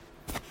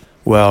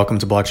Welcome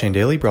to Blockchain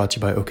Daily, brought to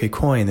you by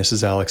OKCoin. This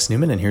is Alex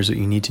Newman, and here's what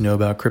you need to know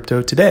about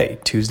crypto today,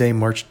 Tuesday,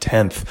 March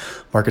 10th.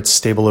 Market's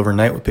stable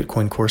overnight with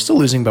Bitcoin Core still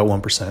losing about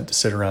 1% to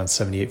sit around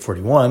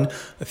 78.41.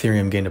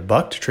 Ethereum gained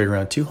 $1 to trade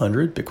around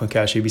 200. Bitcoin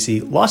Cash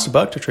ABC lost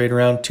 $1 to trade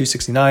around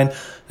 269.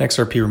 And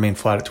XRP remained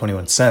flat at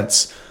 21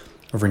 cents.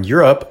 Over in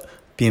Europe,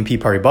 BNP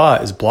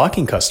Paribas is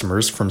blocking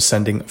customers from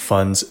sending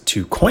funds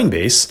to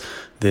Coinbase.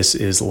 This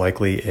is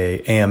likely a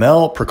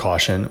AML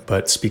precaution,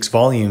 but speaks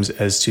volumes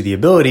as to the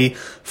ability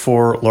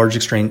for large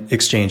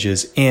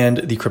exchanges and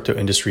the crypto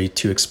industry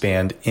to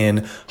expand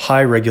in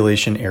high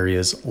regulation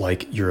areas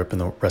like Europe and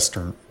the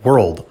Western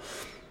world.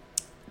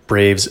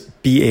 Brave's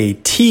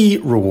BAT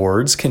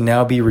rewards can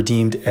now be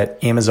redeemed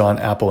at Amazon,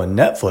 Apple, and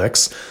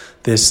Netflix.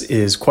 This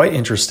is quite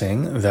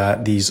interesting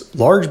that these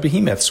large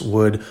behemoths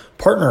would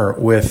partner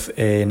with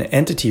an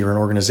entity or an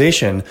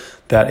organization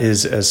that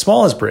is as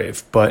small as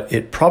Brave, but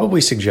it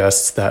probably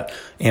suggests that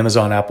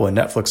Amazon, Apple, and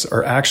Netflix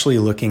are actually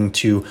looking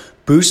to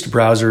boost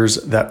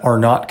browsers that are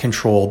not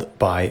controlled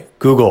by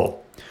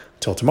Google.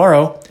 Till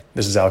tomorrow,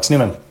 this is Alex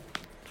Newman.